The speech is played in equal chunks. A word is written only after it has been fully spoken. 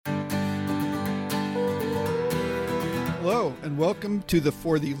Hello, and welcome to the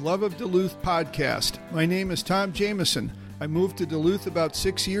For the Love of Duluth podcast. My name is Tom Jameson. I moved to Duluth about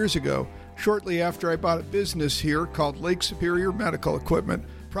 6 years ago, shortly after I bought a business here called Lake Superior Medical Equipment.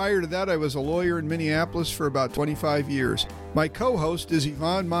 Prior to that, I was a lawyer in Minneapolis for about 25 years. My co-host is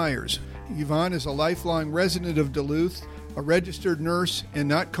Yvonne Myers. Yvonne is a lifelong resident of Duluth, a registered nurse, and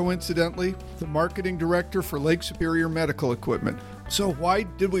not coincidentally, the marketing director for Lake Superior Medical Equipment. So why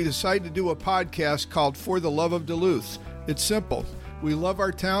did we decide to do a podcast called For the Love of Duluth? It's simple. We love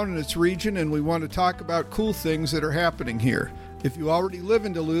our town and its region, and we want to talk about cool things that are happening here. If you already live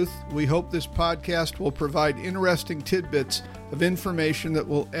in Duluth, we hope this podcast will provide interesting tidbits of information that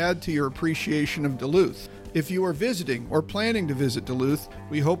will add to your appreciation of Duluth. If you are visiting or planning to visit Duluth,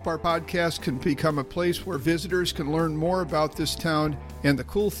 we hope our podcast can become a place where visitors can learn more about this town and the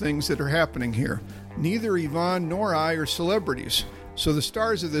cool things that are happening here. Neither Yvonne nor I are celebrities, so the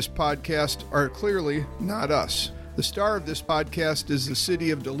stars of this podcast are clearly not us. The star of this podcast is the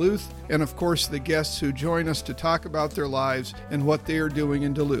city of Duluth, and of course the guests who join us to talk about their lives and what they are doing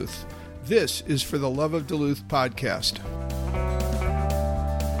in Duluth. This is For the Love of Duluth podcast.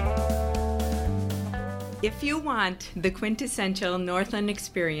 If you want the quintessential Northland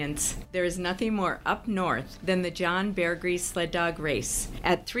experience, there is nothing more up north than the John Bear Grease Sled Dog Race.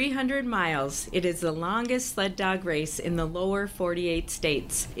 At 300 miles, it is the longest sled dog race in the lower 48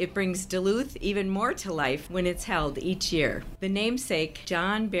 states. It brings Duluth even more to life when it's held each year. The namesake,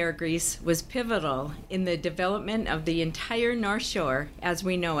 John Bear Grease, was pivotal in the development of the entire North Shore as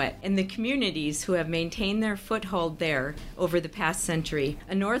we know it, and the communities who have maintained their foothold there over the past century.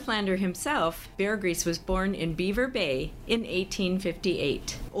 A Northlander himself, Bear Grease was born in Beaver Bay in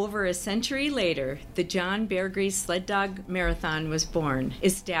 1858. Over a century later, the John Bear Grease Sled Dog Marathon was born.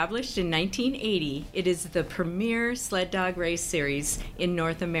 Established in 1980, it is the premier sled dog race series in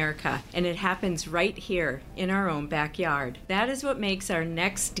North America, and it happens right here in our own backyard. That is what makes our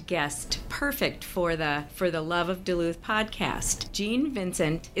next guest perfect for the Love of Duluth podcast. Jean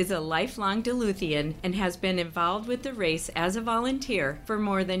Vincent is a lifelong Duluthian and has been involved with the race as a volunteer for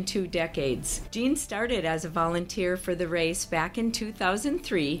more than 2 decades. Jean started as a volunteer for the race back in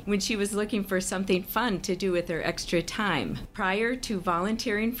 2003 when she was looking for something fun to do with her extra time. Prior to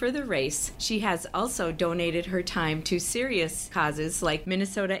volunteering for the race, she has also donated her time to serious causes like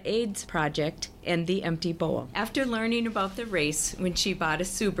Minnesota AIDS Project and the Empty Bowl. After learning about the race when she bought a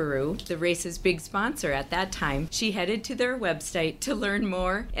Subaru, the race's big sponsor at that time, she headed to their website to learn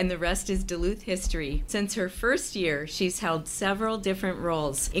more, and the rest is Duluth history. Since her first year, she's held several different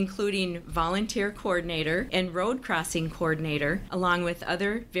roles, including volunteer coordinator and road crossing coordinator, along with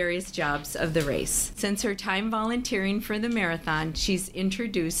other various jobs of the race. Since her time volunteering for the marathon, she's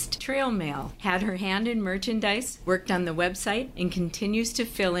introduced trail mail, had her hand in merchandise, worked on the website, and continues to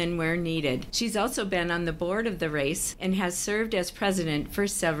fill in where needed. She's also been on the board of the race and has served as president for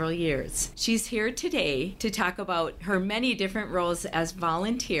several years. She's here today to talk about her many different roles as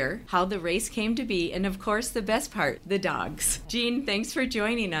volunteer, how the race came to be, and of course the best part, the dogs. Jean, thanks for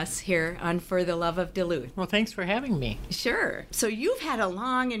joining us here on For the Love of Duluth. Well, thanks for having me. Sure. So you've had a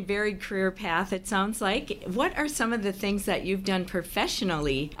long and varied career path, it sounds like. What are some of the things that you've done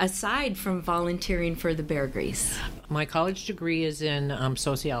professionally aside from volunteering for the Bear Grease? My college degree is in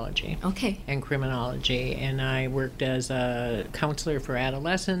sociology. Okay. And criminology, and I worked as a counselor for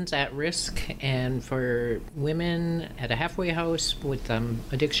adolescents at risk and for women at a halfway house with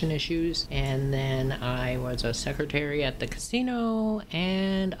addiction issues, and then I was a secretary at the casino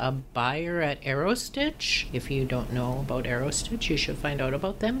and a buyer at Aerostitch. If you don't know about Aerostitch, you should find out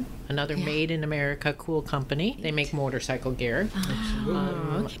about them. Another made in America cool company. They make motorcycle gear.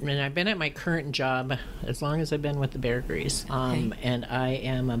 Okay. And I've been at my current job as long as I've been with the Bear Grease, and I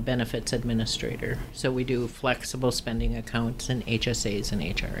am a benefits administrator. So we do flexible spending accounts and HSAs and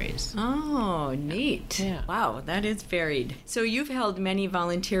HRAs. Oh, neat. Yeah. Wow, that is varied. So you've held many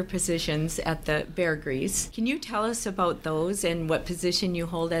volunteer positions at the Bear Grease. Can you tell us about those and what position you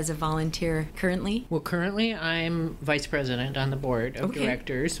hold as a volunteer currently? Well, currently I'm vice president on the board of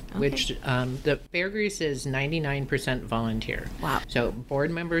directors, which the Bear Grease is 99% volunteer. Wow. So board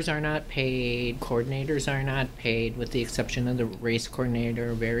members are not paid, coordinators are not paid, with the exception of the race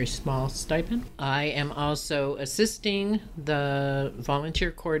coordinator, very small stipend. I am also assisting the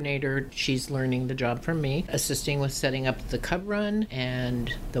volunteer coordinator. She's learning the job from me, assisting with setting up the Cub Run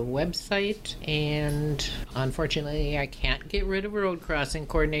and the website. And unfortunately, I can't get rid of a road crossing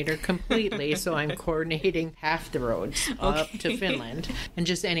coordinator completely, so I'm coordinating half the roads up to Finland and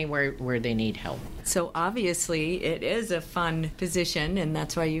just anywhere where they need help. So obviously, it is a fun position, and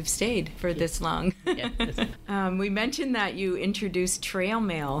that's why you've stayed for this long. Yeah. We mentioned that you introduced trail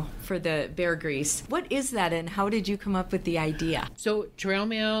mail for the bear grease. What is that, and how did you come up with the idea? So trail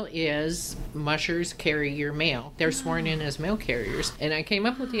mail is mushers carry your mail. They're sworn in as mail carriers. And I came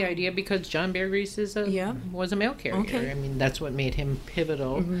up with the idea because John Bear Grease was a mail carrier. Okay. I mean, that's what made him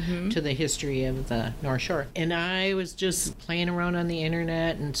pivotal to the history of the North Shore. And I was just playing around on the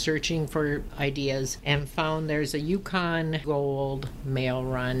internet and searching for ideas and found there's a Yukon Gold mail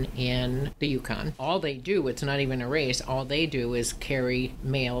run in the Yukon. All they do, it's not even a race, all they do is carry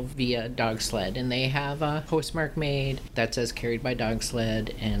mail via dog sled. And they have a postmark made that says carried by dog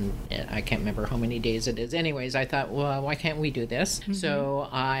sled, and I can't remember how many days it is. Anyways, I thought, well, why can't we do this? So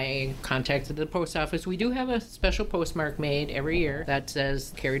I contacted the post office. We do have a special postmark made every year that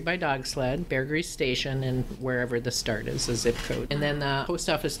says carried by dog sled, Bear Grease Station, and wherever the start is, the zip code. And then the post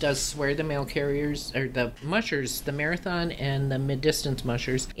office does swear the mail carriers, or the mushers, the marathon and the mid-distance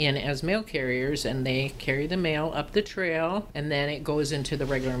mushers, in as mail carriers, and they carry the mail up the trail, and then it goes into the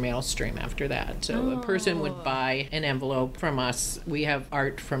regular mail stream after that. So a person would buy an envelope from us. We have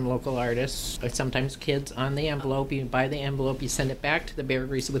art from local artists, or sometimes kids on the envelope. You buy the envelope, you send it back to the Bear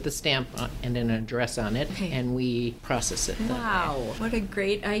Grease with a stamp and an address on it, and we process it. Wow, what a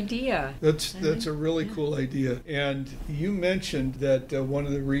great idea. That's a really cool idea. And you mentioned that one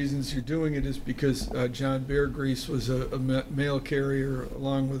of the reasons you're doing it is because John Bear Grease was a mail carrier,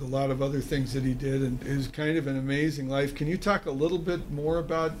 along with a lot of other things that he did, and is kind of an amazing life. Can you talk a little bit more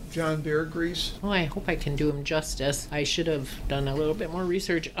about John Bear Grease? Well, I hope I can do him justice. I should have done a little bit more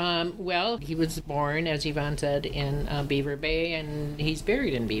research. Well, he was born, as Yvonne said, in Beaver Bay, and he's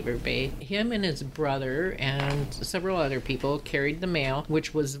buried in Beaver Bay. Him and his brother and several other people carried the mail,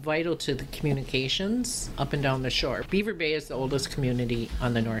 which was vital to the communications up and down the shore. Beaver Bay is the oldest community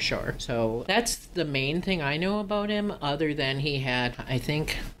on the North Shore. So that's the main thing I know about him, other than he had, I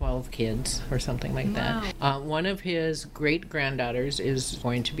think, 12 kids or something like that. One of his great-granddaughters is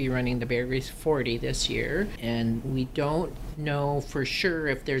going to be running the Bear Grease 40 this year, and we don't know for sure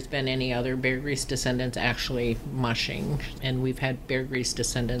if there's been any other Bear Grease descendants actually mushing, and we've had Bear Grease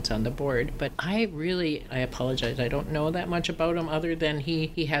descendants on the board, but I apologize, I don't know that much about him other than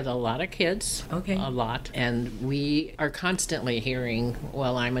he has a lot of kids, a lot, and we are constantly hearing,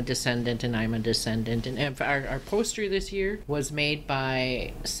 well, I'm a descendant and I'm a descendant, and our poster this year was made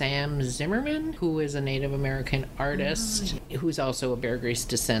by Sam Zimmerman, who is a Native American artist who's also a Bear Grease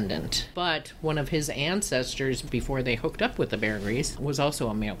descendant, but one of his ancestors, before they hooked up with the Bear Grease, was also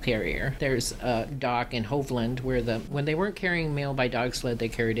a mail carrier. There's a dock in Hovland where when they weren't carrying mail by dog sled, they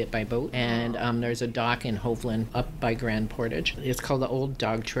carried it by boat, and there's a dock in Hovland up by Grand Portage. It's called the Old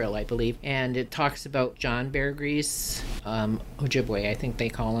Dog Trail, I believe, and it talks about John Bear Grease, Ojibwe, I think they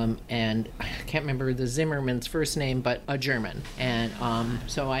call him, and I can't remember the Zimmerman's first name, but a German. And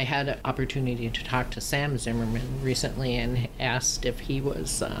so I had an opportunity to talk to Sam Zimmerman recently and asked if he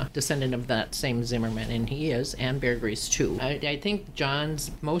was a descendant of that same Zimmerman, and he is, and Bear Grease too. I think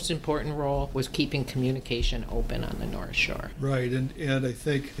John's most important role was keeping communication open on the North Shore. Right, and I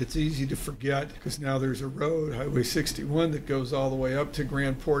think it's easy to forget because now there's a road, Highway 61, that goes all the way up to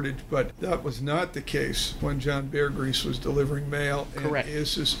Grand Portage, but that was not the case when John Bear Grease was delivering mail. Correct. And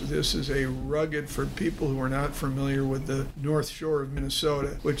this is a rugged, for people who are not familiar with the North Shore of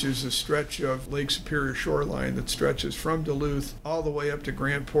Minnesota, which is a stretch of Lake Superior shoreline that stretches from Duluth all the way up to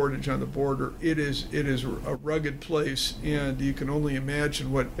Grand Portage on the border. It is a rugged place, and you can only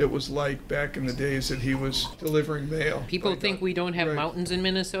imagine what it was like back in the days that he was delivering mail. People think we don't have mountains in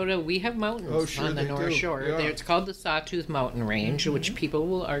Minnesota. We have mountains on the North Shore. Yeah. It's called the Sawtooth Mountain Range, which people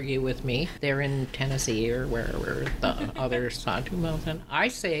will argue with me. They're in Tennessee or wherever the other Sawtooth Mountain. I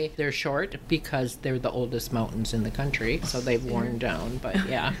say they're short because they're the oldest mountains in the country, so they've worn down, but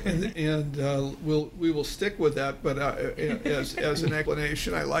yeah. And we will stick with that, but as an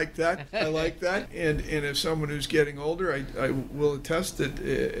explanation, I like that. And as someone who's getting older, I will attest that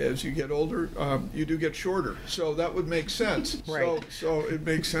as you get older, you do get shorter. So that would make sense. Right. So it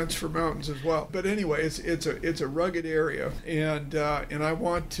makes sense for mountains as well. But anyway, it's a rugged area, and I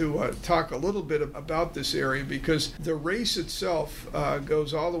want to talk a little bit about this area because the race itself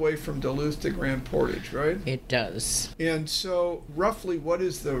goes all the way from Duluth to Grand Portage, right? It does. And so roughly, what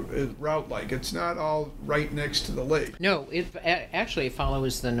is the route like? It's not all right next to the lake. No, No, it actually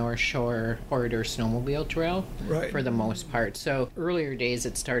follows the North Shore Corridor Snowmobile Trail for the most part. So earlier days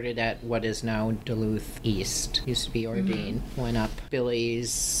it started at what is now Duluth East. Used to be Ordine. Went up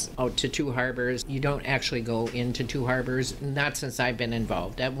Billy's out to Two Harbors. You don't actually go into Two Harbors, not since I've been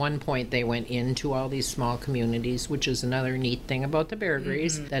involved. At one point they went into all these small communities, which is another neat thing about the Bear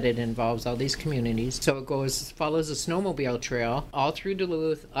Grease, that it involves all these communities. So it follows a snowmobile trail all through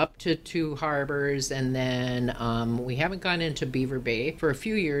Duluth up to Two Harbors, and then we haven't gone into Beaver Bay for a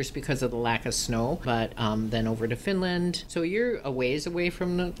few years because of the lack of snow, but then over to Finland. So you're a ways away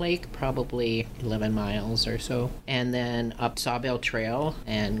from the lake, probably 11 miles or so, and then up Sawbill Trail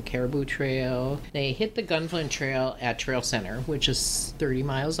and Caribou Trail. They hit the Gunflint Trail at Trail Center, which is 30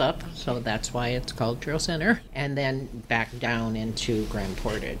 miles up, so that's why it's called Trail Center, and then back down into Grand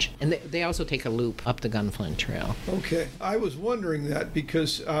Portage. And they also take a loop up the Gunflint Trail. Okay. I was wondering that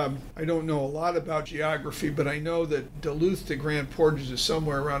because I don't know a lot about geography, but I know that Duluth to Grand Portage is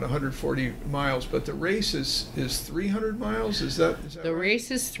somewhere around 140 miles, but the race is 300 miles? Is that the right?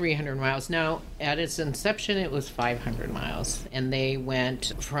 race is 300 miles. Now, at its inception, it was 500 miles, and they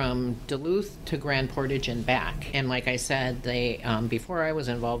went from Duluth to Grand Portage and back. And like I said, they before I was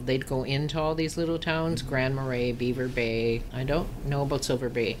involved, they'd go into all these little towns, Grand Marais, Beaver Bay. I don't know about Silver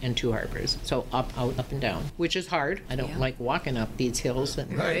Bay and Two Harbors. So up, out, up and down, which is hard. I don't like walking up these hills, but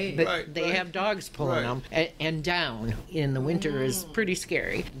they have dogs pulling them, and down in the winter is pretty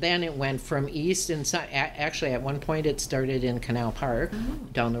scary. Then it went from east and actually at one point it started in Canal Park,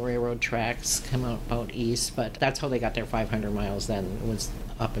 down the railroad tracks, come out about east, but that's how they got their 500 miles then. It was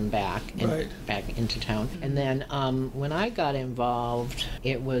up and back and back into town. And then when I got involved,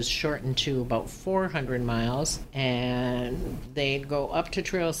 it was shortened to about 400 miles, and they'd go up to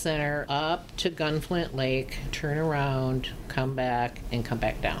Trail Center, up to Gunflint Lake, turn around, come back, and come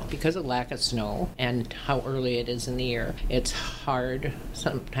back down. Because of lack of snow and how early it is in the year, it's hard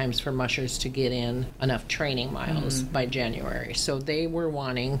sometimes for mushers to get in enough training miles by January. So they were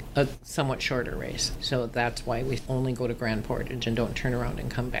wanting a somewhat shorter race. So that's why we only go to Grand Portage and don't turn around and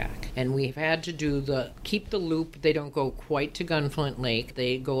come back. And we've had to keep the loop. They don't go quite to Gunflint Lake.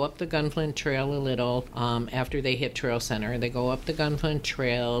 They go up the Gunflint Trail a little after they hit Trail Center. They go up the Gunflint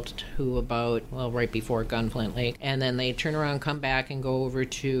Trail to about, right before Gunflint Lake. And then they turn around, come back, and go over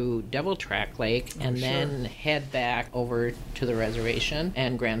to Devil Track Lake, and then head back over to the reservation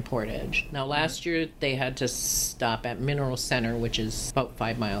and Grand Portage. Now, last year they had to stop at Mineral Center, which is about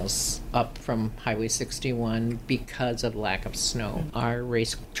 5 miles up from Highway 61 because of lack of snow. Our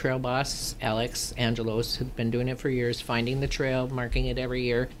race trail boss, Alex Angelos, had been doing it for years, finding the trail, marking it every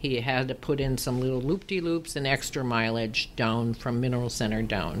year. He had to put in some little loop-de-loops and extra mileage down from Mineral Center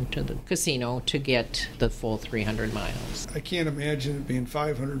down to the casino to get the full 300 miles. I can't imagine it being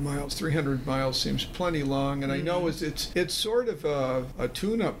 500 miles. 300 miles seems plenty long, and I know it's sort of a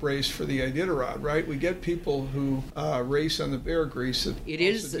tune-up race for the Iditarod, right? We get people who race on the Bear Grease. It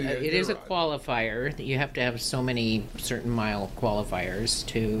is a qualifier. You have to have so many certain mile qualifiers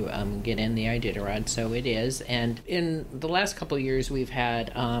to get in the Iditarod, so it is. And in the last couple of years, we've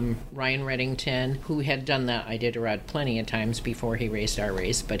had Ryan Reddington, who had done the Iditarod plenty of times before he raced our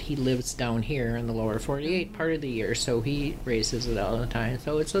race, but he lives down here in the lower 48 part of the year, so he races it all the time.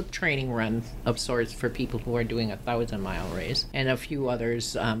 So it's a training run of sorts for people who are doing a 1,000-mile race. And a few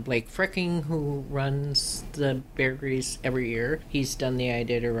others, Blake Fricking, who runs the Bear Grease every year, he's done the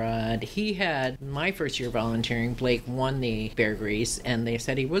Iditarod. He had, my first year volunteering, Blake won the Bear Grease, and they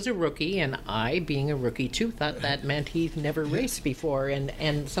said he was a rookie, and I, being a rookie too, thought that meant he'd never raced before.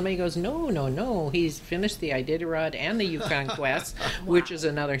 And somebody goes, no, he's finished the Iditarod and the Yukon Quest, which is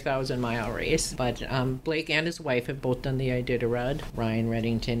another 1,000-mile race. But Blake and his wife have both done the Iditarod. Ryan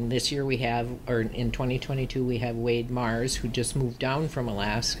Reddington. This year in 2022, we have Wade Mars, who just moved down from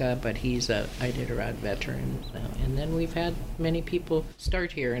Alaska, but he's a Iditarod veteran. And then we've had many people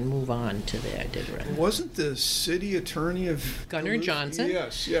start here and move on to the Iditarod. Wasn't the city attorney of Gunnar Duluth? Johnson?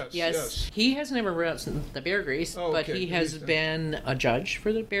 Yes. He has never raced the Bear Grease, but he has been a judge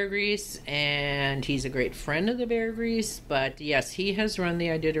for the Bear Grease, and he's a great friend of the Bear Grease. But yes, he has run the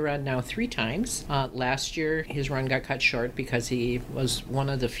Iditarod now 3 times. Last year, his run got cut short because he was one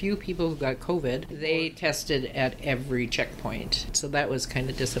of the few people who got COVID. They tested at every checkpoint, so that was kind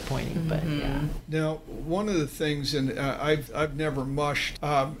of disappointing. But yeah. Now, one of the things, and I've never mushed,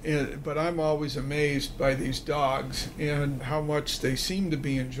 but I'm always amazed by these dogs and how much they they seem to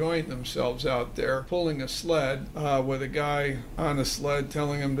be enjoying themselves out there, pulling a sled with a guy on a sled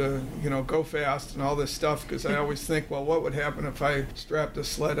telling him to, go fast and all this stuff, because I always think, well, what would happen if I strapped a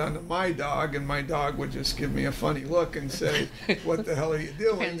sled onto my dog and my dog would just give me a funny look and say, what the hell are you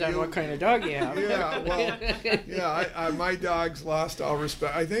doing? Depends on what kind of dog you have. Yeah, well, my dog's lost all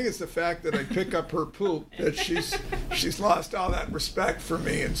respect. I think it's the fact that I pick up her poop that she's lost all that respect for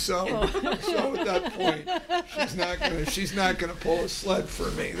me, and so at that point, she's not gonna pull a sled for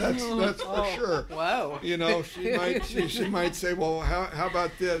me. That's for sure. Wow. She might say, well, how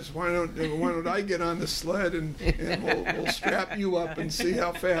about this? Why don't I get on the sled and we'll strap you up and see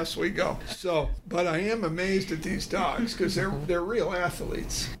how fast we go. So, but I am amazed at these dogs because they're real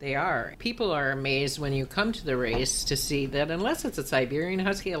athletes. They are. People are amazed when you come to the race to see that unless it's a Siberian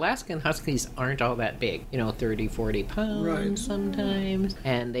Husky, Alaskan Huskies aren't all that big. 30, 40 pounds sometimes.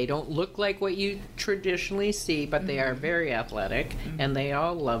 And they don't look like what you traditionally see, but they are very athletic, and they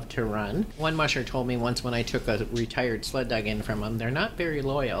all love to run. One musher told me once when I took a retired sled dog in from them, they're not very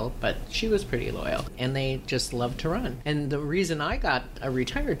loyal, but she was pretty loyal, and they just love to run. And the reason I got a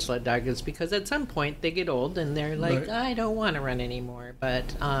retired sled dog is because at some point they get old and they're like, I don't want to run anymore.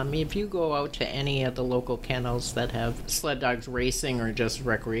 But if you go out to any of the local kennels that have sled dogs racing or just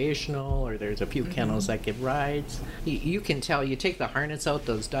recreational, or there's a few kennels that give rides, you can tell, you take the harness out,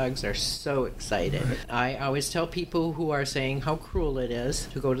 those dogs are so excited. I always tell people who are saying how cruel it is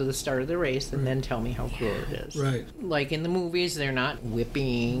to go to the start of the race and then tell me how cruel it is. Right. Like in the movies, they're not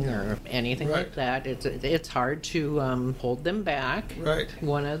whipping or anything like that. It's hard to hold them back. Right.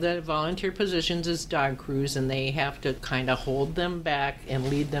 One of the volunteer positions is dog crews, and they have to kind of hold them back and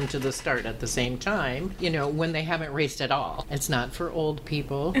lead them to the start at the same time, when they haven't raced at all. It's not for old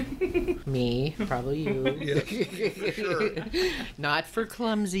people. Me, probably you. Yes, for sure. Not for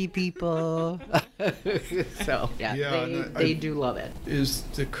clumsy people. So, they do love it. Is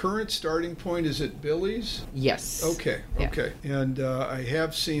the current starting point, is it Billy's? Yes. Okay. And I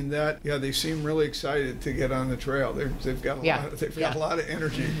have seen that. Yeah, they seem really excited to get on the trail. They've got a lot of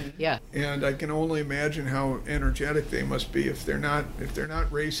energy. Yeah. And I can only imagine how energetic they must be if they're not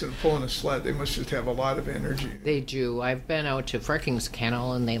racing and pulling a sled. They must just have a lot of energy. They do. I've been out to Frecking's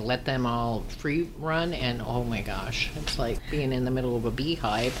Kennel and they let them all free run, and oh my gosh, it's like being in the middle of a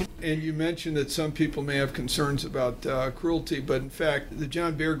beehive. And you mentioned that some people may have concerns about cruelty, but in fact, the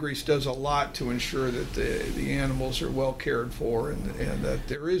John Bear Grease does a lot to ensure that the animals are well cared for and that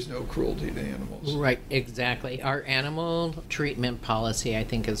there is no cruelty to animals. Right, exactly. Our animal treatment policy, I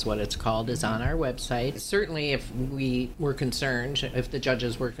think is what it's called, is on our website. Certainly if we were concerned, if the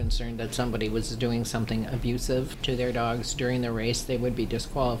judges were concerned that somebody was doing something abusive to their dogs during the race, they would be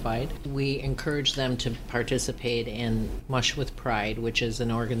disqualified. We encourage them to participate in Mush with Pride, which is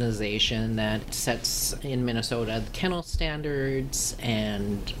an organization that sets in Minnesota kennel standards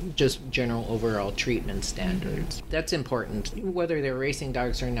and just general overall treatment standards. That's important. Whether they're racing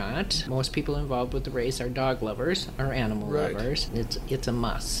dogs or not, most people involved with the race are dog lovers, are animal lovers. It's a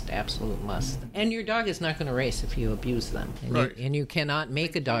must, absolute must. And your dog is not going to race if you abuse them. And you cannot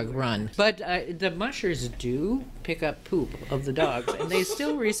make a dog run. But the mushers do pick up poop of the dogs, and they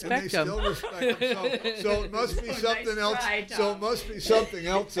still respect them. So it must be something else. So it must be something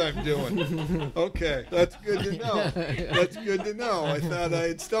else I'm doing. Okay, that's good to know. That's good to know. I thought I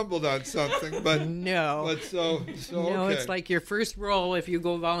had stumbled on something, but no. But so no, okay. It's like your first role if you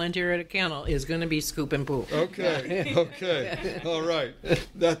go volunteer at a kennel is going to be scooping poop. Okay, all right.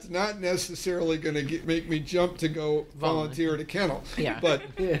 That's not necessarily going to make me jump to go volunteer at a kennel. Yeah. But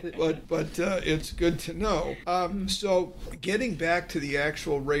it's good to know. So getting back to the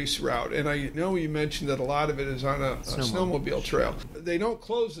actual race route, and I know you mentioned that a lot of it is on a snowmobile trail. They don't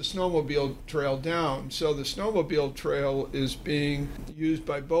close the snowmobile trail down, so the snowmobile trail is being used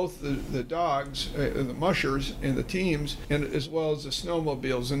by both the dogs, the mushers and the teams, and as well as the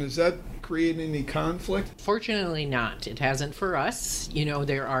snowmobiles. And is that creating any conflict? Fortunately not. It hasn't for us.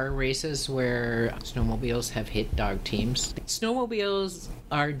 There are races where snowmobiles have hit dog teams. Snowmobiles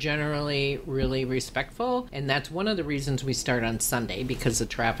are generally really respectful, and that's one of the reasons we start on Sunday, because the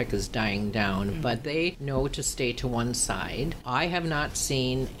traffic is dying down, but they know to stay to one side. I have not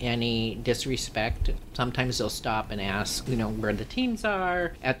seen any disrespect. Sometimes they'll stop and ask, where the teams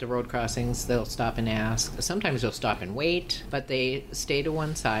are. At the road crossings, they'll stop and ask. Sometimes they'll stop and wait, but they stay to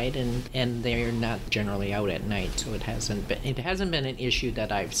one side, and they're not generally out at night, so it hasn't been an issue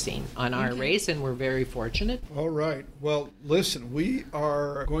that I've seen on our race, and we're very fortunate. All right. Well, listen, we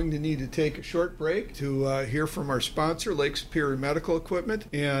are going to need to take a short break to hear from our sponsor, Lake Superior Medical Equipment,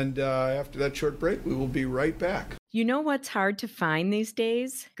 and after that short break, we will be right back. You know what's hard to find these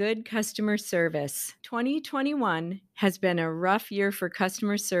days? Good customer service. 2021 has been a rough year for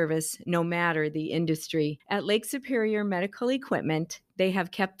customer service, no matter the industry. At Lake Superior Medical Equipment, they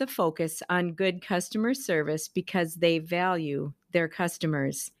have kept the focus on good customer service because they value their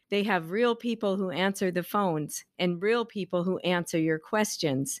customers. They have real people who answer the phones and real people who answer your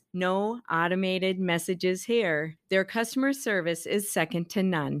questions. No automated messages here. Their customer service is second to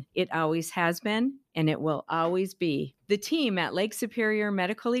none. It always has been, and it will always be. The team at Lake Superior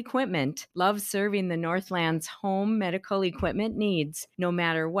Medical Equipment loves serving the Northland's home medical equipment needs, no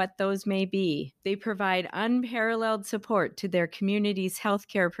matter what those may be. They provide unparalleled support to their community's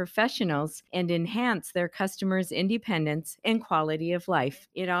healthcare professionals and enhance their customers' independence and quality of life.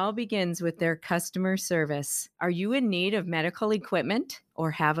 It all begins with their customer service. Are you in need of medical equipment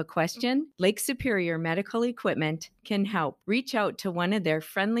or have a question? Lake Superior Medical Equipment can help. Reach out to one of their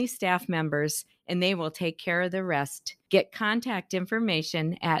friendly staff members and they will take care of the rest. Get contact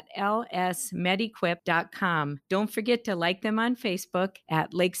information at lsmedequip.com. Don't forget to like them on Facebook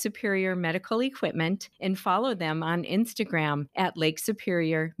at Lake Superior Medical Equipment and follow them on Instagram at Lake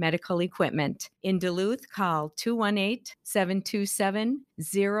Superior Medical Equipment. In Duluth, call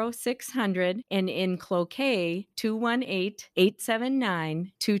 218-727-0600 and in Cloquet,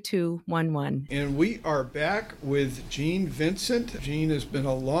 218-879-2211. And we are back with Gene Vincent. Gene has been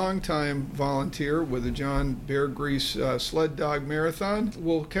a long-time volunteer with the John Bear Grease Sled Dog Marathon.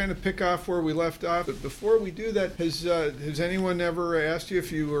 We'll kind of pick off where we left off, but before we do that, has anyone ever asked you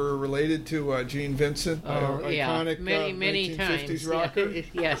if you were related to Gene Vincent, iconic many 1950s times. rocker? Yeah,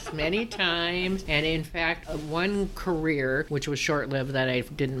 yes, many times. And in fact, one career, which was short-lived that I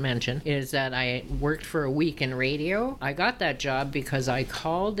didn't mention, is that I worked for a week in radio. I got that job because I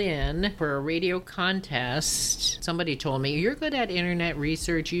called in for a radio contest. Somebody told me, "You're good at internet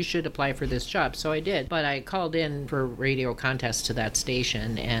research, you should apply for this job." So I did, but I called in for radio contest to that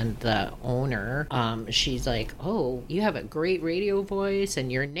station, and the owner, she's like, "Oh, you have a great radio voice,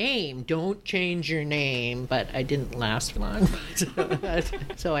 and your name, don't change your name." But I didn't last long.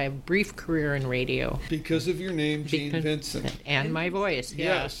 So I have a brief career in radio. Because of your name, Gene Vincent. And my voice,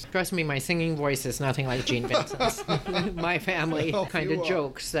 yeah. Yes. Trust me, my singing voice is nothing like Gene Vincent's. My family kind of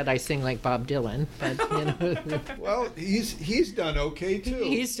jokes that I sing like Bob Dylan, but you know. Well, he's done okay too.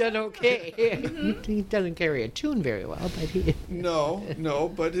 He's done okay. He doesn't carry a tune very well, but he... No,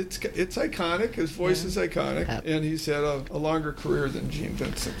 but it's iconic. His voice is iconic, and he's had a longer career than Gene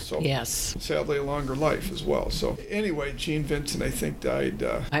Vincent. So yes, sadly, a longer life as well. So anyway, Gene Vincent, I think, died.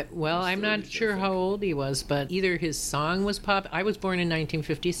 I'm not sure how old he was, but either his song was pop. I was born in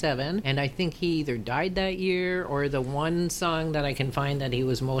 1957, and I think he either died that year or the one song that I can find that he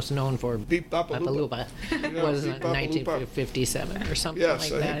was most known for, Beep Bapaloopa, was 1957 or something like that.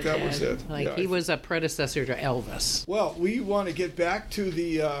 Yes, I think that was it. He was a predecessor to Elvis. Well, we want to get back to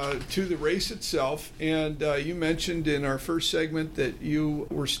the race itself, and you mentioned in our first segment that you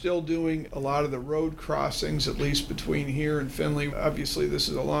were still doing a lot of the road crossings, at least between here and Findlay. Obviously, this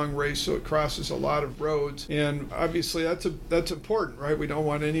is a long race, so it crosses a lot of roads, and obviously that's important, right? We don't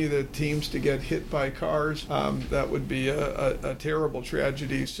want any of the teams to get hit by cars. That would be a terrible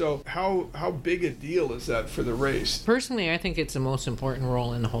tragedy. So how big a deal is that for the race? Personally, I think it's the most important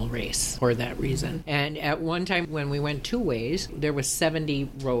role in the whole race for that reason. And at one time when we went two ways, there was 70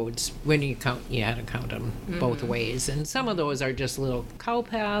 roads. When you had to count them both ways. And some of those are just little cow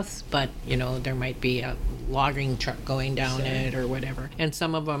paths, but there might be a logging truck going down it or whatever. And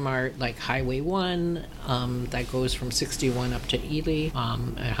some of them are like Highway 1 that goes from 61 up to Ely,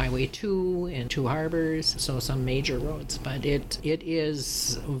 Highway 2 and Two Harbors, so some major roads. But it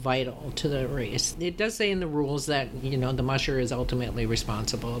is vital to the race. It does say in the rules that the musher is ultimately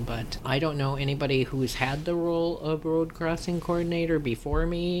responsible, but I don't know anybody who's had the role of road crossing coordinator before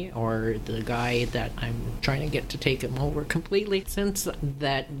me, or the guy that I'm trying to get to take him over completely, since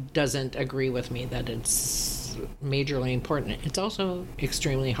that doesn't agree with me that it's majorly important. It's also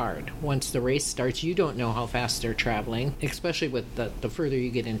extremely hard. Once the race starts, you don't know how fast they're traveling, especially with the further you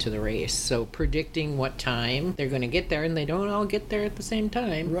get into the race. So predicting what time they're going to get there, and they don't all get there at the same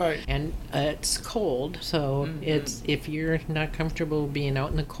time. Right. And it's cold, so it's, if you're not comfortable being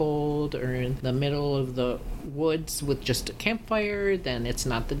out in the cold or in the middle of the woods with just a campfire, then it's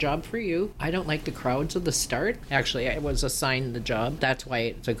not the job for you. I don't like the crowds at the start. Actually, I was assigned the job. That's why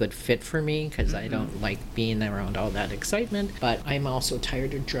it's a good fit for me, because I don't like being around all that excitement, but I'm also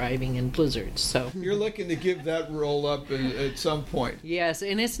tired of driving in blizzards. So You're looking to give that roll up at some point. yes,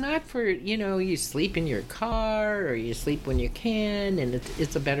 and it's not for, you sleep in your car or you sleep when you can, and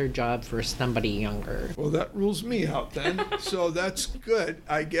it's a better job for somebody younger. Well, that rules me out then. So that's good,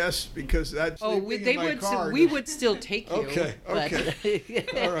 I guess, because that's We would still take you. Okay.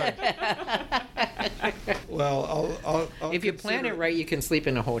 All right. Well, I'll if you plan it right, you can sleep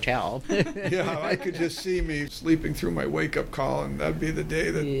in a hotel. Yeah, I could just see me sleeping through my wake-up call, and that'd be the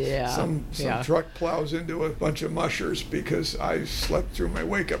day that some truck plows into a bunch of mushers because I slept through my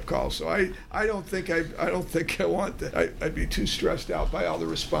wake-up call. So I don't think I want that. I'd be too stressed out by all the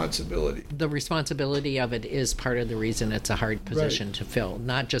responsibility. The responsibility of it is part of the reason it's a hard position to fill.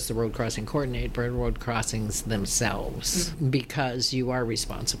 Not just the road crossing coordinator, but road crossings themselves, because you are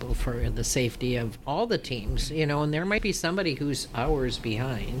responsible for the safety of all the teams. And there might be somebody who's hours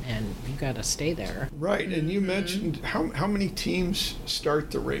behind, and you got to stay there. Right, and you mentioned how many teams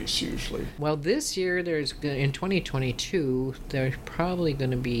start the race usually? Well, this year in 2022, there's probably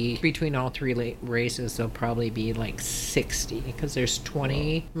going to be, between all three races, there'll probably be like 60, because there's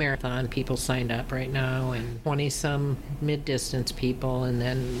 20 marathon people signed up right now and 20 some mid-distance people, and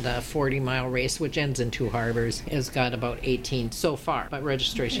then the 40-mile race, which ends in Two Harbors, has got about 18 so far, but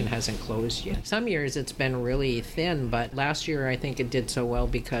registration hasn't closed yet. Some years it's been really thin, but last year I think it did so well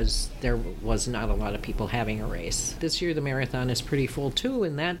because there was not a lot of people having a race. This year the marathon is pretty full too,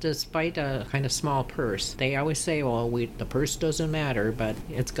 and that despite a kind of small purse. They always say, well, the purse doesn't matter, but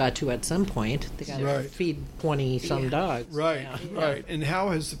it's got to at some point. They got to feed 20 some dogs. Right. And how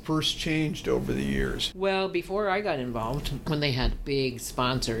has the purse changed over the years? Well, before I got involved, when they had big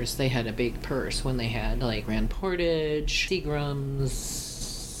sponsors, they had a big purse. When they had like Grand Portage, Seagram's,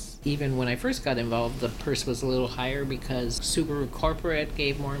 even when I first got involved, the purse was a little higher because Subaru Corporate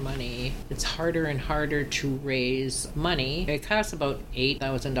gave more money. It's harder and harder to raise money. It costs about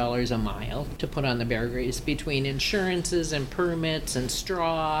 $8,000 a mile to put on the Bear Grace, between insurances and permits and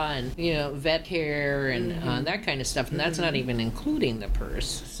straw and, vet care and that kind of stuff. And that's not even including the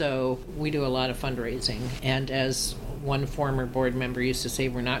purse. So we do a lot of fundraising. And as one former board member used to say,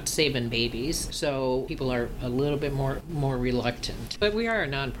 we're not saving babies, so people are a little bit more reluctant. But we are a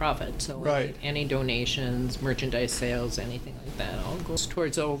nonprofit, so any donations, merchandise sales, anything like that, all goes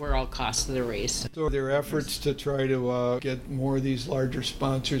towards the overall cost of the race. So are there efforts to try to get more of these larger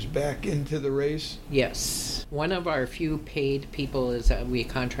sponsors back into the race? Yes. One of our few paid people is that we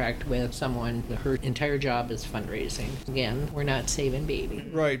contract with someone, her entire job is fundraising. Again, we're not saving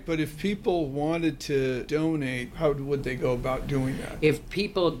babies. Right, but if people wanted to donate, how would they go about doing that? If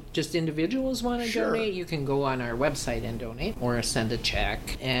people, just individuals, want to donate, you can go on our website and donate, or send a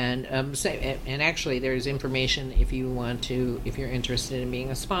check. And actually, there's information if you're interested in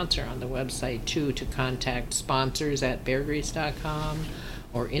being a sponsor on the website too, to contact sponsors@beargrease.com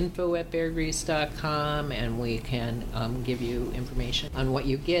or info@beargrease.com, and we can give you information on what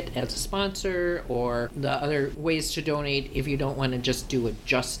you get as a sponsor or the other ways to donate. If you don't want to just do a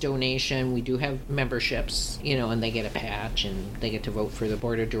just donation, we do have memberships, and they get a patch and they get to vote for the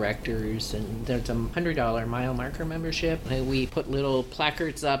board of directors, and there's a $100 mile marker membership. And we put little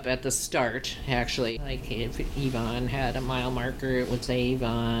placards up at the start, actually, like if Yvonne had a mile marker, it would say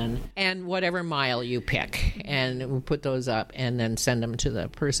Yvonne, and whatever mile you pick, and we put those up and then send them to the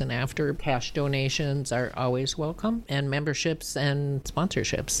person after. Cash donations are always welcome, and memberships and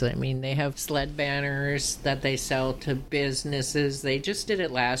sponsorships. I mean, they have sled banners that they sell to businesses. They just did it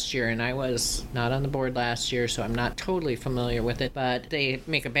last year, and I was not on the board last year, so I'm not totally familiar with it, but they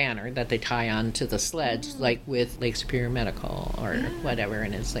make a banner that they tie on to the sleds, like with Lake Superior Medical or whatever,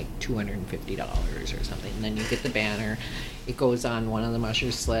 and it's like $250 or something. And then you get the banner. It goes on one of the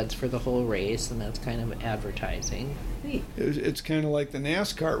mushers' sleds for the whole race, and that's kind of advertising. It's kind of like the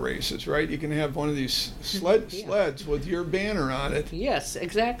NASCAR races, right? You can have one of these sleds with your banner on it. Yes,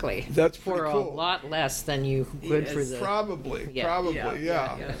 exactly. That's for cool. A lot less than you could for the... Probably.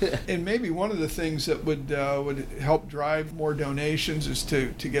 And maybe one of the things that would help drive more donations is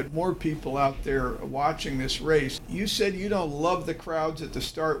to get more people out there watching this race. You said you don't love the crowds at the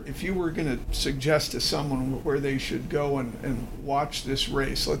start. If you were going to suggest to someone where they should go and watch this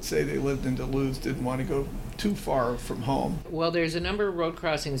race, let's say they lived in Duluth, didn't want to go too far from home. Well, there's a number of road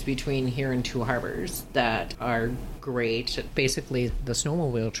crossings between here and Two Harbors that are great. Basically, the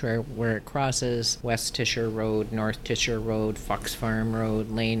snowmobile trail where it crosses West Tisher Road, North Tisher Road, Fox Farm Road,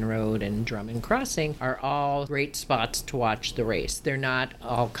 Lane Road, and Drummond Crossing are all great spots to watch the race. They're not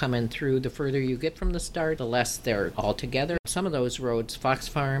all coming through. The further you get from the start, the less they're all together. Some of those roads, Fox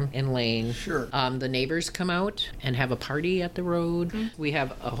Farm and Lane, the neighbors come out and have a party at the road. We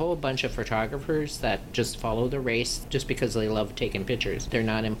have a whole bunch of photographers that just follow follow the race just because they love taking pictures. They're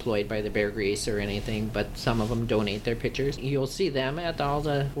not employed by the Bear Grease or anything, but some of them donate their pictures. You'll see them at all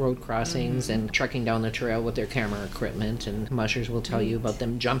the road crossings and trekking down the trail with their camera equipment, and mushers will tell you about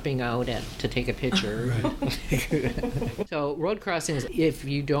them jumping out to take a picture. So road crossings, if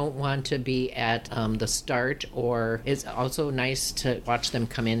you don't want to be at the start, or it's also nice to watch them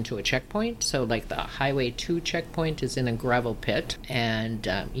come into a checkpoint. So like the Highway 2 checkpoint is in a gravel pit, and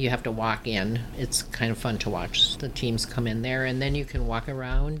you have to walk in. It's kind of fun to watch the teams come in there, and then you can walk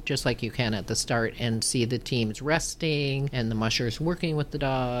around just like you can at the start and see the teams resting and the mushers working with the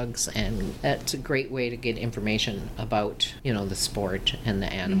dogs, and that's a great way to get information about, you know, the sport and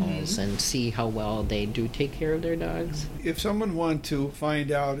the animals and see how well they do take care of their dogs. If someone wanted to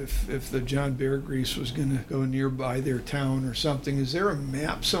find out if the John Bear Grease was going to go nearby their town or something, is there a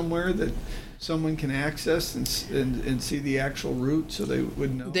map somewhere that someone can access and see the actual route so they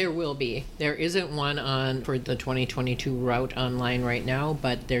would know? There will be. There isn't one on for the 2022 route online right now,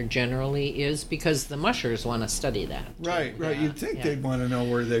 but there generally is, because the mushers want to study that. Right. You'd think they'd want to know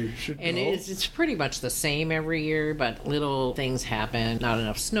where they should go. And it's pretty much the same every year, but little things happen, not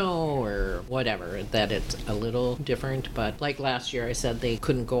enough snow or whatever, that it's a little different. But like last year, I said they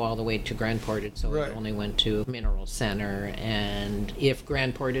couldn't go all the way to Grand Portage, so they only went to Mineral Center. And if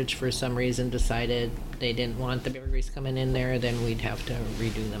Grand Portage, for some reason, decided they didn't want the Bear Grease coming in there, then we'd have to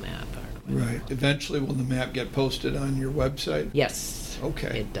redo the map. Right. Eventually, will the map get posted on your website? Yes.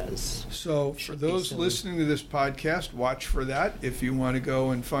 Okay. It does. So for those listening to this podcast, watch for that. If you want to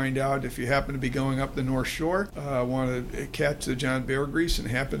go and find out, if you happen to be going up the North Shore, want to catch the John Bear Grease and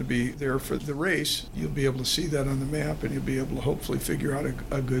happen to be there for the race, you'll be able to see that on the map, and you'll be able to hopefully figure out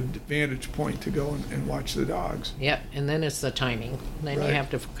a good vantage point to go and watch the dogs. Yep, and then it's the timing. Then you have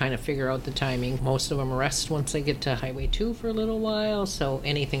to kind of figure out the timing. Most of them rest once they get to Highway 2 for a little while, so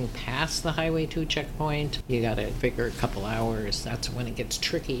anything past the Highway 2 checkpoint, you got to figure a couple hours. That's when it gets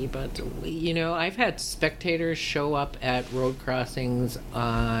tricky. But, you know, I've had spectators show up at road crossings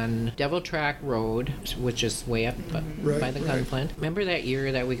on Devil Track Road, which is way up by the Gunflint. Remember that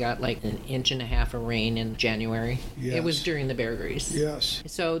year that we got like 1.5 inches of rain in January? Yes. It was during the Bear Grease. Yes.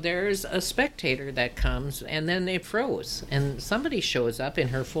 So there's a spectator that comes, and then it froze, and somebody shows up in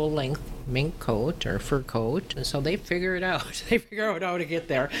her full-length mink coat or fur coat, so they figure it out. They figure out how to get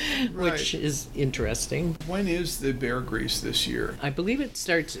there, which is interesting. When is the Bear Grease this year? I believe it's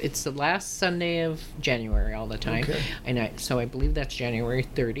the last Sunday of January all the time. Okay. And so I believe that's January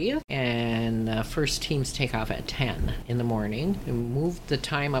 30th. And the first teams take off at 10 in the morning. We moved the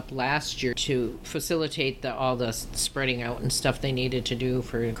time up last year to facilitate all the spreading out and stuff they needed to do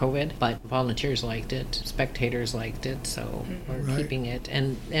for COVID. But volunteers liked it. Spectators liked it. So we're keeping it.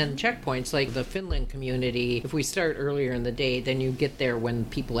 And checkpoints like the Finland community, if we start earlier in the day, then you get there when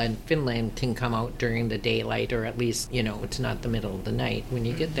people in Finland can come out during the daylight, or at least, you know, it's not the middle of the night when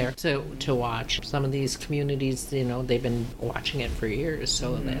you get there to watch. Some of these communities, you know, they've been watching it for years,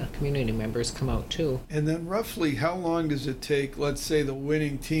 so the community members come out too. And then roughly how long does it take, let's say, the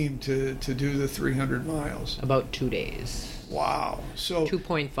winning team to do the 300 miles? About 2 days. Wow. So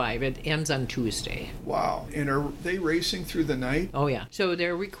 2.5. It ends on Tuesday. Wow. And are they racing through the night? Oh, yeah. So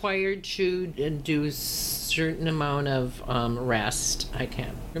they're required to do a certain amount of rest. I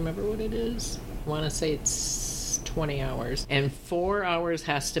can't remember what it is. I want to say it's 20 hours, and 4 hours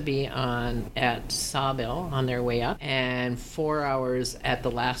has to be at Sawbill on their way up, and 4 hours at the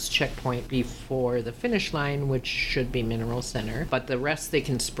last checkpoint before the finish line, which should be Mineral Center. But the rest they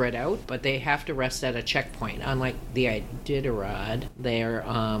can spread out, but they have to rest at a checkpoint. Unlike the Iditarod, their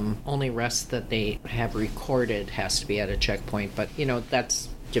only rest that they have recorded has to be at a checkpoint. But you know, that's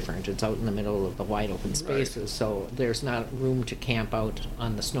different. It's out in the middle of the wide open spaces, so there's not room to camp out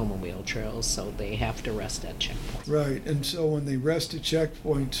on the snowmobile trails, so they have to rest at checkpoints. Right, and so when they rest at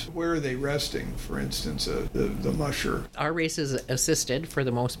checkpoints, where are they resting? For instance, the musher. Our race is assisted for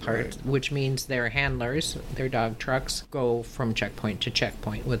the most part, which means their handlers, their dog trucks, go from checkpoint to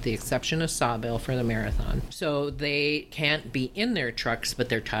checkpoint, with the exception of Sawbill for the marathon. So they can't be in their trucks, but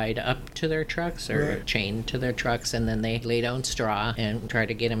they're tied up to their trucks or chained to their trucks, and then they lay down straw and try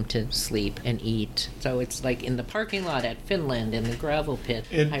to get them to sleep and eat. So it's like in the parking lot at Finland, in the gravel pit,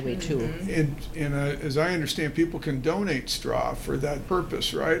 Highway 2. And as I understand, people can donate straw for that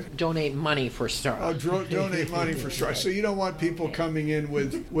purpose, right? Donate money for straw. Donate money for straw. So you don't want people coming in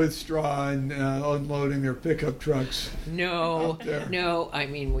with straw and unloading their pickup trucks. No. I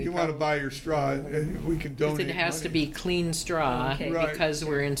mean, you want to buy your straw, and we can donate. It has to be clean straw because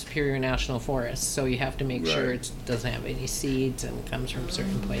we're in Superior National Forest, so you have to make sure it doesn't have any seeds and comes from certain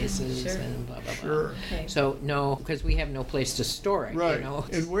certain places Sure. and blah, blah, blah. Sure. Okay. So, no, because we have no place to store it, Right. you know.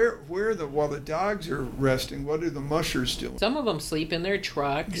 And while the dogs are resting, what are the mushers doing? Some of them sleep in their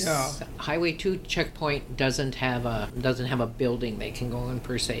trucks. Yeah. Highway 2 checkpoint doesn't have a building they can go in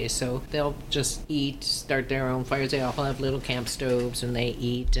per se, so they'll just eat, start their own fires. They all have little camp stoves, and they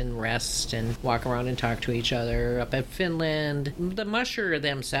eat and rest and walk around and talk to each other. Up at Finland, the musher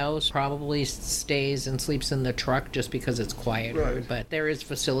themselves probably stays and sleeps in the truck just because it's quieter. Right. But there is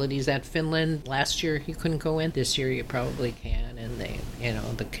facilities at Finland. Last year you couldn't go in. This year you probably can, and they,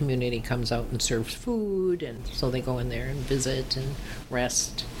 the community comes out and serves food, and so they go in there and visit and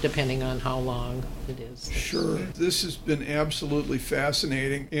rest, depending on how long it is. Sure. This has been absolutely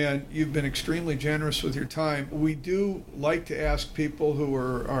fascinating, and you've been extremely generous with your time. We do like to ask people who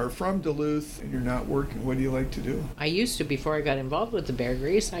are from Duluth and you're not working, what do you like to do? I used to, before I got involved with the Bear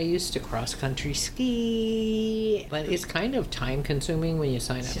Grease, I used to cross-country ski, but it's kind of time-consuming when you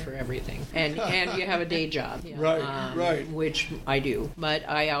sign up for everything, and you have a day job. Right. Which I do. But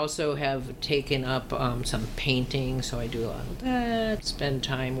I also have taken up some painting, so I do a lot of that. Spend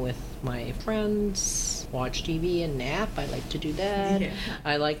time with my friends, watch TV and nap. I like to do that. Yeah.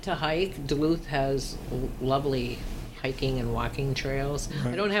 I like to hike. Duluth has lovely hiking and walking trails.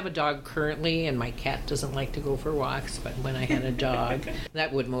 Right. I don't have a dog currently, and my cat doesn't like to go for walks, but when I had a dog,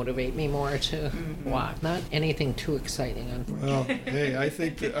 that would motivate me more to walk. Not anything too exciting, unfortunately. Well, hey, I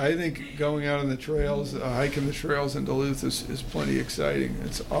think going out on the trails, hiking the trails in Duluth is plenty exciting.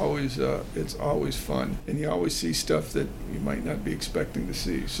 It's always fun, and you always see stuff that you might not be expecting to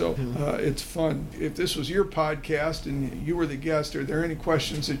see. So it's fun. If this was your podcast and you were the guest, are there any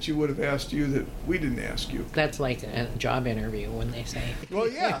questions that you would have asked you that we didn't ask you? That's like a job interview when they say Well,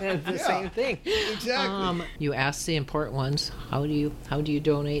 yeah, the same thing. Exactly. You ask the important ones. How do you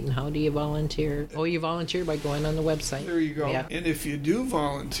donate and how do you volunteer? Oh, you volunteer by going on the website. There you go. Yeah. And if you do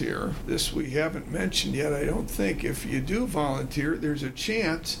volunteer, this we haven't mentioned yet, I don't think. If you do volunteer, there's a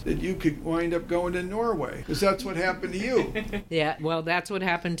chance that you could wind up going to Norway, because that's what happened to you. Yeah, well, that's what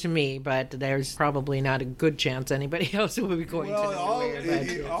happened to me, but there's probably not a good chance anybody else will be going to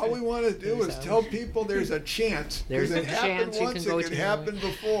Norway. All we want to do is tell people there's a chance. There's a it happened chance you once, can go it could to happen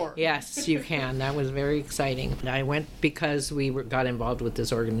before. Yes, you can. That was very exciting. I went because we got involved with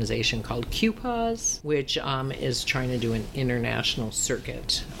this organization called QPAWS, which is trying to do an international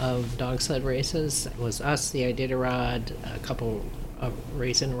circuit of dog sled races. It was us, the Iditarod, a couple of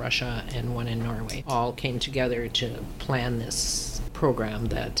race in Russia and one in Norway, all came together to plan this program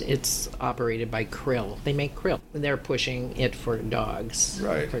that it's operated by Krill. They make krill. They're pushing it for dogs,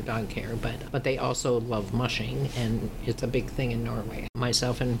 Right. for dog care, but they also love mushing, and it's a big thing in Norway.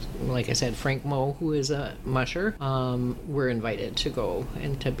 Myself and, like I said, Frank Moe, who is a musher, were invited to go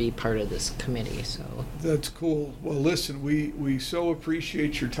and to be part of this committee. So That's cool. Well, listen, we so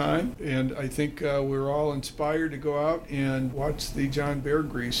appreciate your time, and I think we're all inspired to go out and watch the John Bear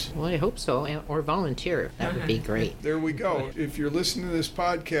Grease. well, I hope so, or volunteer. That would be great. There we go. If you're listening to this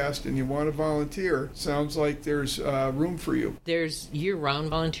podcast and you want to volunteer, sounds like there's room for you. There's year-round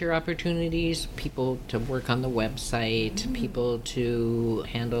volunteer opportunities, people to work on the website, people to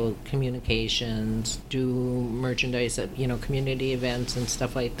handle communications, do merchandise at, community events and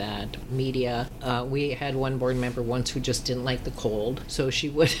stuff like that, media. We had one board member once who just didn't like the cold, so she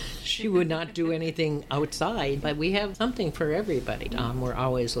would not do anything outside, but we have something for everybody. We're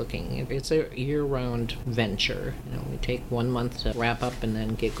always looking. It's a year-round venture. We take 1 month to wrap up and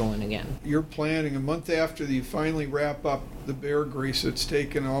then get going again. You're planning a month after you finally wrap up the Bear Grease. It's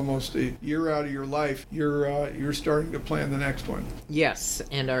taken almost a year out of your life. You're starting to plan the next one. Yes,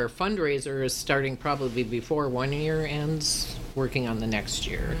 and our fundraiser is starting probably before 1 year ends, working on the next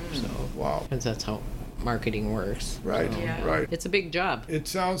year. So, Wow. because that's how marketing works. Right, So, Yeah. right. it's a big job. It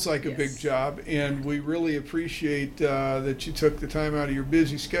sounds like a Yes. big job, and we really appreciate that you took the time out of your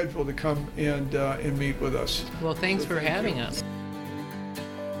busy schedule to come and meet with us. Well, thanks So for thank having you. us.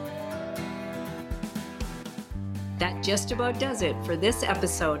 That just about does it for this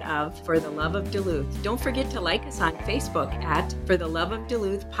episode of For the Love of Duluth. Don't forget to like us on Facebook at For the Love of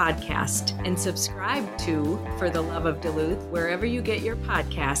Duluth Podcast and subscribe to For the Love of Duluth wherever you get your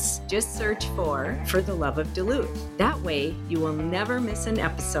podcasts. Just search for the Love of Duluth. That way, you will never miss an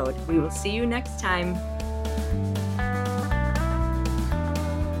episode. We will see you next time.